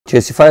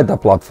Chessify դա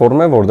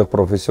պլատֆորմ է, որտեղ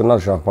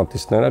պրոֆեսիոնալ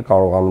շախմատիստները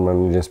կարողանում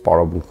են իրենց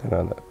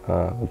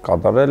պարապմունքները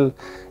կատարել,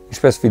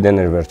 ինչպես Ֆիդեն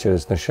էր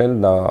վերջերս նշել,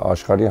 դա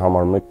աշխարհի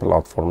համար մեկ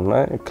պլատֆորմն է,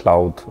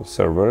 cloud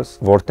servers,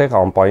 որտեղ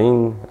անպային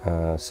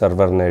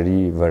սերվերների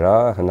վրա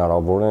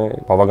հնարավոր է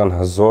բավական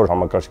հզոր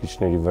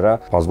համակարգիչների վրա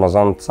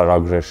բազմազան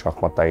ծրագրեր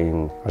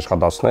շախմատային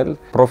աշխատացնել։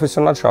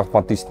 Պրոֆեսիոնալ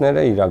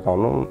շախմատիստները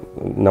իրականում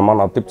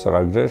նմանատիպ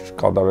ծրագրեր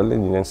կատարել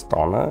են իրենց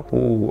տանը,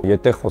 ու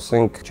եթե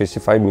խոսենք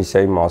Chessify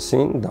միսիայի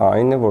մասին, դա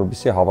այն է,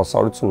 որպեսզի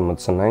հավասարություն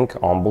մտցնենք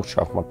ամբողջ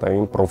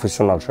շախմատային,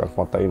 պրոֆեսիոնալ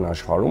շախմատային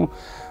աշխարհում,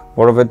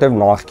 որովհետև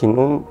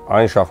նախկինում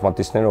այն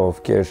շախմատիստները,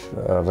 ովքեր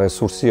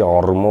ռեսուրսի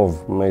առումով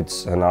մեծ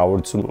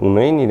հնարավորություն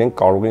ունեին, իրենք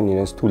կարող են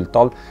իրենց թույլ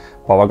տալ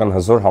բավական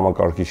հզոր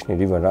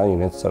համակարգիչների վրա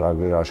իրենց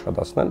ծրագրերը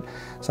աշխատացնել,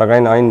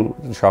 սակայն այն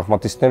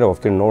շախմատիստները,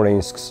 ովքեր նոր էին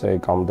սկսել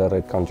կամ դեռ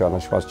այդքան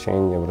ճանաչված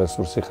չէին եւ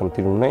ռեսուրսի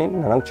խնդիր ունեին,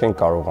 նրանք չեն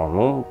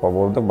կարողանում,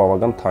 որովհետև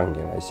բավական թանկ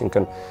են,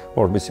 այսինքն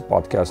որպեսզի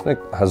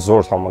պատկերացնեք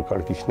հզոր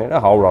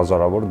համակարգիչները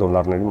 100,000-ավոր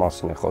դոլարների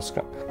մասին է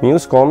խոսքը։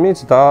 Մյուս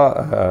կողմից դա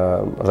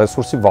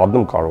ռեսուրսի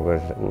վատում կարող է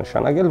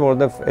նշանակել,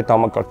 որովհետև այդ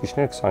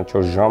համակարգիչները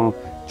 24 ժամ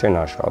չեն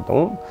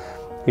աշխատում։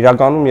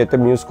 Իրականում, եթե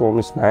մյուս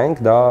կողմից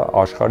նայենք, դա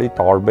աշխարհի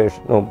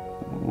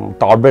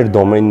տարբեր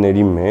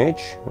դոմեյնների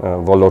մեջ,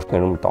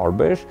 ոլորտներում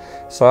տարբեր,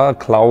 սա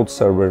cloud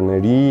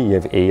server-ների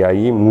եւ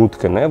AI-ի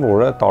մուտքն է,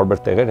 որը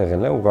տարբեր տեղեր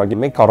եղել է, ուղղակի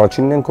մենք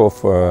առաջինն ենք,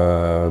 ով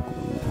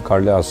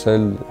կարելի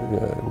ասել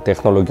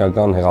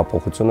տեխնոլոգիական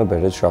հեղափոխությունը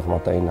բերեց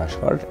շախմատային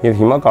աշխարհ, եւ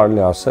հիմա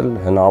կարելի ասել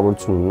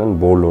հնարավորություն ունեն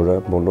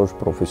բոլոր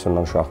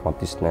պրոֆեսիոնալ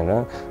շախմատիստները,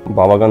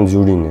 բավական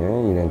ձյուրին է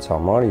իրենց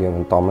համար եւ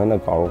ընդամենը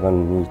կարող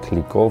են մի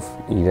քլիկով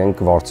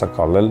իրենք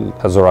վարձակալել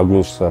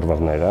հզորագույն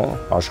սերվերները,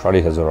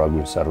 աշխարհի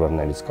հզորագույն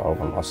սերվերներից կարող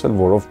են ասել,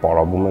 որով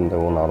պարապում են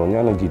Լևոն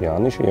Արոնյանը,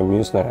 Գիրյանիշը եւ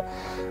մյուսները,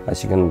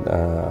 այսինքն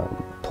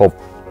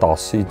top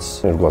 10-ից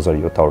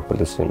 2700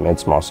 պլյուսի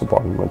մեծ մասը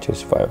պարապում է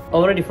Chessify-ով։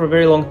 Already for a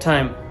very long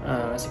time,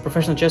 as a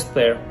professional chess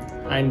player,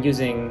 I'm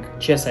using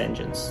chess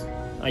engines.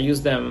 I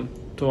use them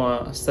to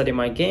study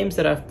my games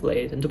that I've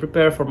played and to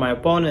prepare for my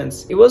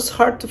opponents. It was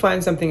hard to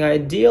find something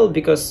ideal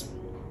because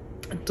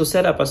to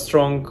set up a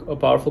strong,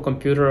 powerful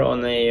computer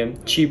on a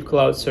cheap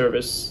cloud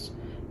service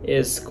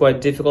is quite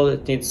difficult.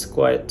 It needs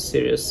quite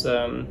serious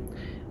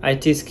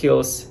IT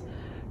skills,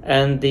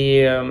 and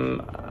the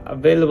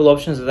available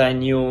options that I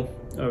knew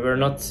were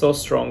not so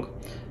strong.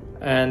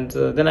 And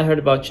then I heard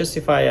about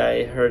Chessify.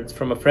 I heard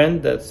from a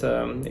friend that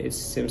it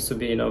seems to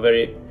be,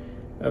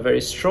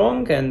 very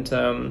strong, and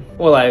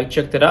well, I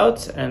checked it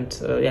out, and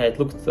yeah, it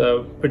looked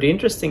pretty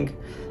interesting.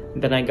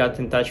 Then I got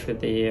in touch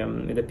with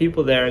the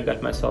people there,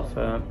 got myself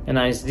a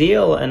nice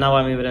deal, and now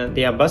I'm even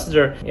the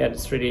ambassador. Yeah,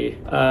 it's really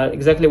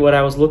exactly what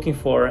I was looking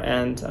for,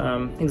 and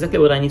exactly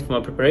what I need for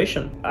my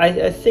preparation.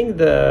 I think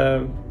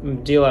the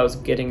deal I was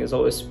getting is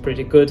always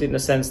pretty good in the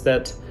sense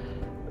that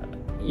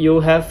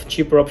you have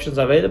cheaper options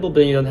available,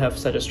 but you don't have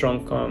such a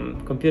strong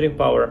computing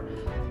power.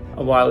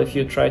 While if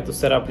you try to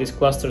set up these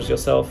clusters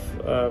yourself,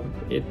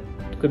 it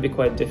could be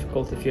quite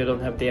difficult if you don't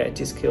have the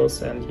IT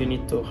skills and you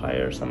need to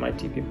hire some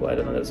IT people. I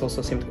don't know, that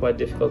also seemed quite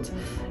difficult.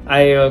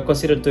 I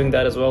considered doing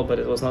that as well, but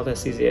it was not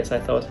as easy as I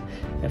thought.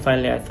 And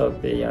finally I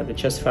thought the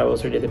Chessify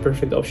was really the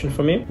perfect option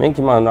for me.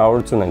 Մենք հիմա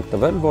հնարավորություն ենք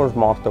տվել, որ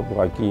մարդը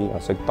ուղղակի,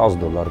 ասենք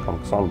 $10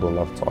 կամ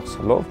 $20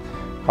 ծախսելով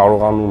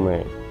կարողանում է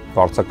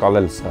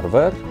վարձակալել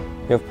սերվեր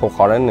եւ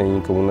փոխարենը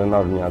ինքը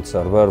ունենալ մի հատ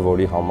սերվեր,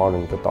 որի համար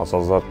ինքը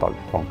 $10,000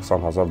 կամ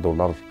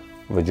 $20,000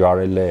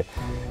 վճարել է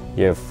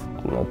եւ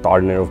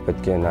տարիներով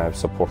պետք է նաեւ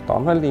support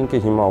անել, ինքը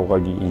հիմա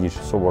ուղղակի իր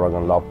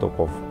սովորական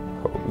լապտոպով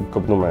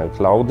կպնում է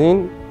cloud-ին,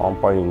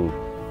 անպային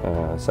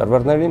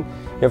սերվերներին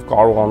եւ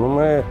կարողանում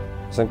է,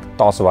 ասենք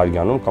 10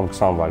 վայրկյանում կամ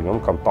 20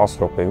 վայրկյանում կամ 10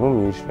 րոպեում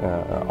իր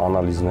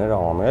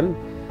անալիզները անել,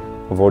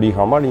 որի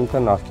համար ինքը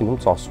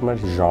նախկինում ծախսում էր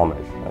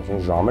ժամեր,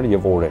 այսինքն ժամեր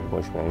եւ օրեր,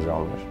 ոչ միայն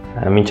ժամեր։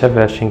 Մինչև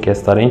վերջին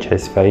կես տարին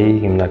Chessify-ի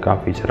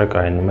հիմնական ֆիչերը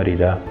կայանում էր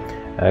իր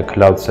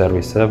cloud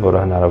service-ը,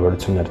 որը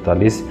հնարավորություն էր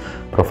տալիս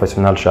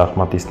պրոֆեսիոնալ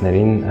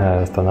շախմատիստներին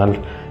ստանալ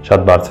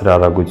շատ բարձր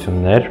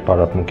արագություններ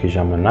պարապմունքի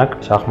ժամանակ։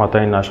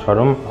 Շախմատային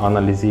աշխարհում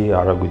անալիզի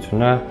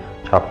արագությունը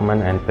չափում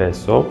են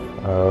NPS-ով,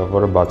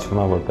 որը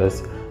բացվում է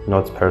որպես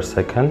notes per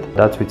second.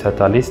 Դա ցույց է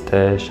տալիս, թե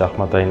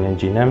շախմատային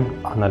engine-ը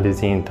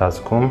անալիզի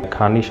ընթացքում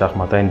քանի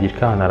շախմատային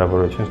դիրքը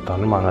հնարավորություն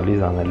ստանում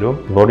անալիզ անելու,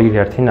 որը իր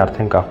հերթին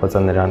արդեն կախված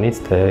է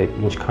նրանից, թե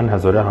ինչքան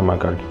հզոր է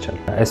համակարգիչը։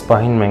 Այս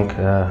պահին մենք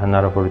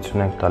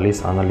հնարավորություն ենք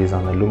տալիս անալիզ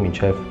անելու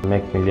մինչև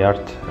 1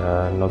 միլիարդ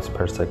notes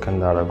per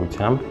second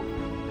արագությամբ,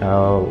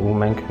 ու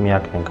մենք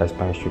միակն ենք այս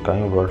բանի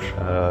շուկայում, որ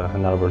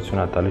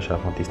հնարավորություն է տալիս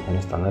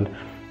շախմատիստներին ստանել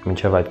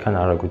մինչև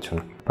այդքան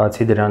արագություն։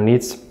 Բացի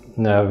դրանից,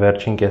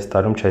 վերջին կես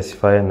տարում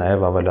Chessify-ը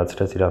նաև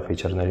ավելացրեց իր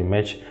ֆիչերների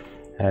մեջ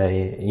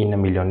 9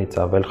 միլիոնից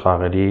ավել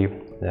խաղերի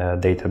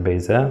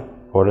database-ը,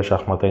 որը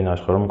շախմատային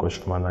աշխարհում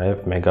կոչվում է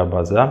նաև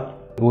մեգաբազա,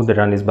 ու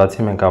դրանից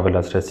բացի մենք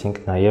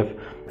ավելացրեցինք նաև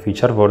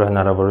ֆիչեր, որը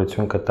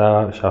հնարավորություն կտա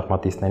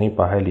շախմատիստներին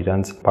պահել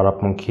իրենց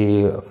պարապմունքի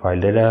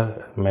ֆայլերը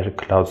մեր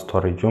cloud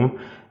storage-ում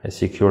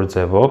secure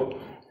ձևով,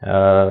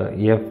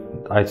 եւ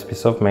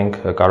այսպիսով մենք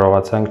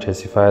կարողացանք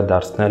Chessify-ը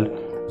դարձնել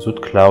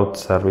զուտ cloud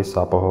service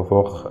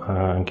ապահովող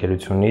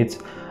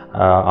ընկերությունից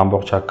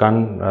ամբողջական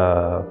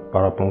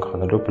պարապմունք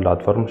խնելու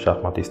պլատֆորմ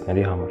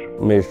շախմատիստների համար։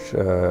 Մեր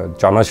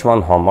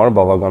ճանաչման համար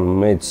բավական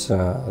մեծ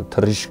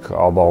թռիչք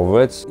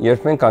ապահովվեց,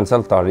 երբ մենք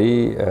անցյալ տարի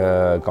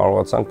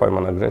կարողացանք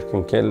պայմանագրեր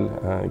կնքել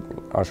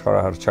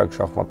աշխարհահռչակ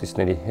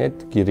շախմատիստների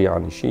հետ, Գիրի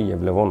Անիշի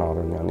եւ Լևոն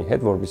Արոնյանի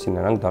հետ, որովհետեւ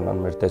նրանք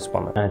դառնան մեր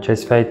տեսփանը։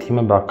 Chessify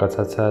թիմը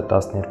բաղկացած է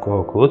 12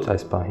 հոգուց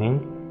այս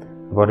պահին,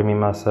 որի մի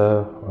մասը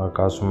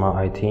կազմում է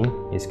IT-ն,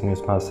 իսկ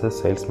մյուս մասը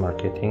sales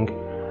marketing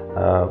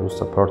ու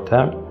support-ը։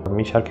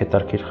 Մի շարք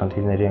հետաքրքիր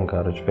խնդիրների են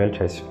առնչվել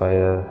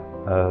Chessify-ը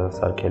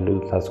սարքելու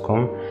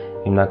ընթացքում։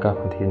 Հիմնական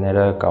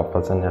խնդիրները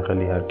կապված են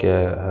եղել իհարկե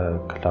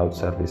cloud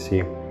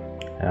service-ի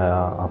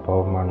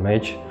ապահովման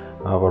մեջ,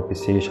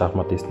 որպեսզի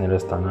շախմատիստները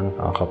ստանան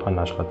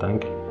անխափան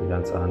աշխատանք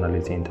իրենց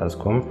անալիզի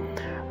ընթացքում։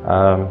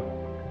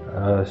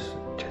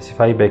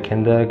 Chessify-ի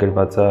backend-ը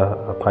գրված է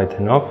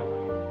Python-ով,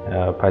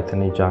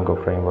 Python-ի Django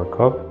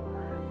framework-ով,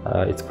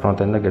 իսկ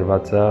front-end-ը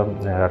գրված է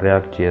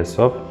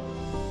React.js-ով։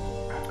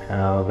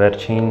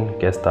 Վերջին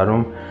կես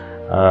տարում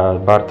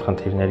բարդ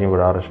խնդիրներին,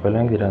 որ առնչվել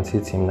են,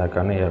 դրանցից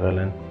հիմնականը եղել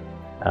են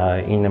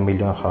 9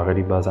 միլիոն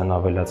խաղերի բազան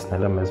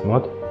ավելացնելը մեզ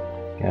մոտ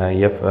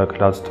եւ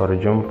cloud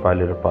storage-ում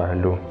ֆայլերը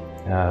պահելու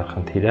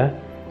խնդիրը։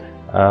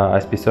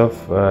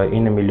 Այսպիսով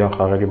 9 միլիոն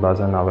խաղերի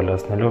բազան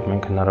ավելացնելով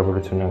մենք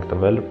հնարավորություն ենք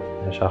տվել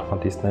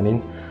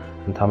շախմատիստներին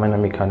ընդամենը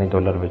մի քանի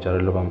 $,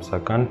 վճարելով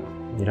ամսական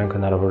իրենք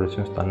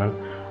հնարավորություն ստանան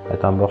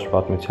այդ ամբողջ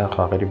պատմության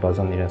խաղերի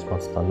բազան իրենց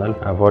մոտ ստանալ,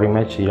 որի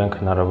մեջ իրենք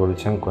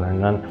հնարավորություն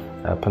կունենան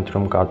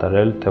փնտրում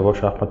կատարել, թե որ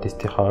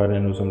շախմատիստի խաղեր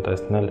են ուզում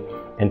տեսնել,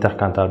 այնտեղ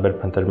կան տարբեր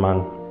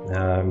փնտրման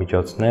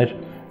միջոցներ,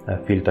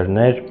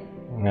 ֆիլտրներ,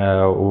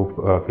 ու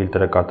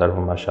ֆիլտրը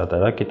կատարվում է շատ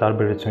արագ, ի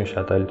տարբերություն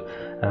շատ այլ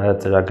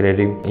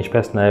ծրագրերի,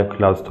 ինչպես նաև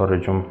cloud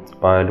storage-ում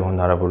պահելու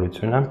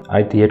հնարավորությունը։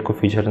 Այդ երկու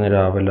ֆիչերները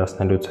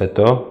ավելացնելուց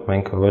հետո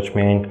մենք ոչ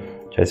միայն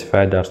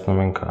Chessify դարձնում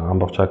ենք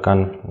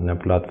ամբողջական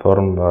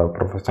պլատֆորմ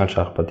պրոֆեսիոնալ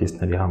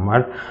շախմատիստների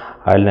համար,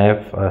 այլ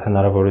նաև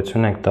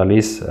հնարավորություն ենք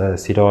տալիս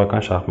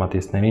սիրողական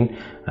շախմատիստներին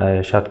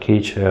շատ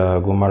քիչ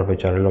գումար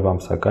վճարելով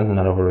ամսական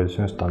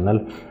հնարավորություն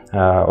ստանալ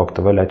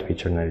օգտվել այդ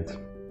ֆիչերներից։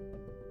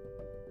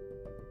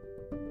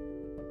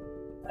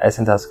 Այս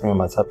ընթացքում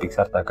իմացա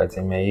Picsart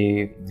ակադեմիայի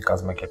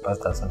կազմակերպած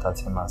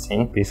դասընթացի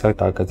մասին։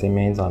 Picsart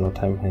ակադեմիային ծանոթ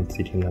եմ հենց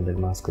իր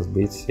հիմնադրման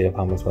սկզբից եւ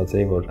համոզված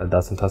էի, որ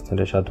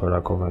դասընթացները շատ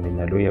որակով են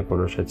լինելու եւ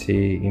որոշեցի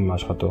իմ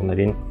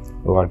աշխատողներին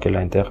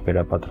ուղարկել այնտեղ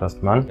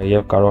վերապատրաստման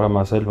եւ կարող եմ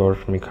ասել,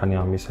 որ մի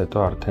քանի ամիս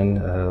հետո արդեն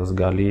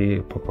զգալի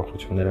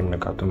փոփոխություններ եմ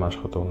նկատում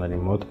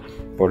աշխատողների մոտ,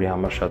 որի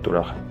համար շատ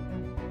ուրախ եմ։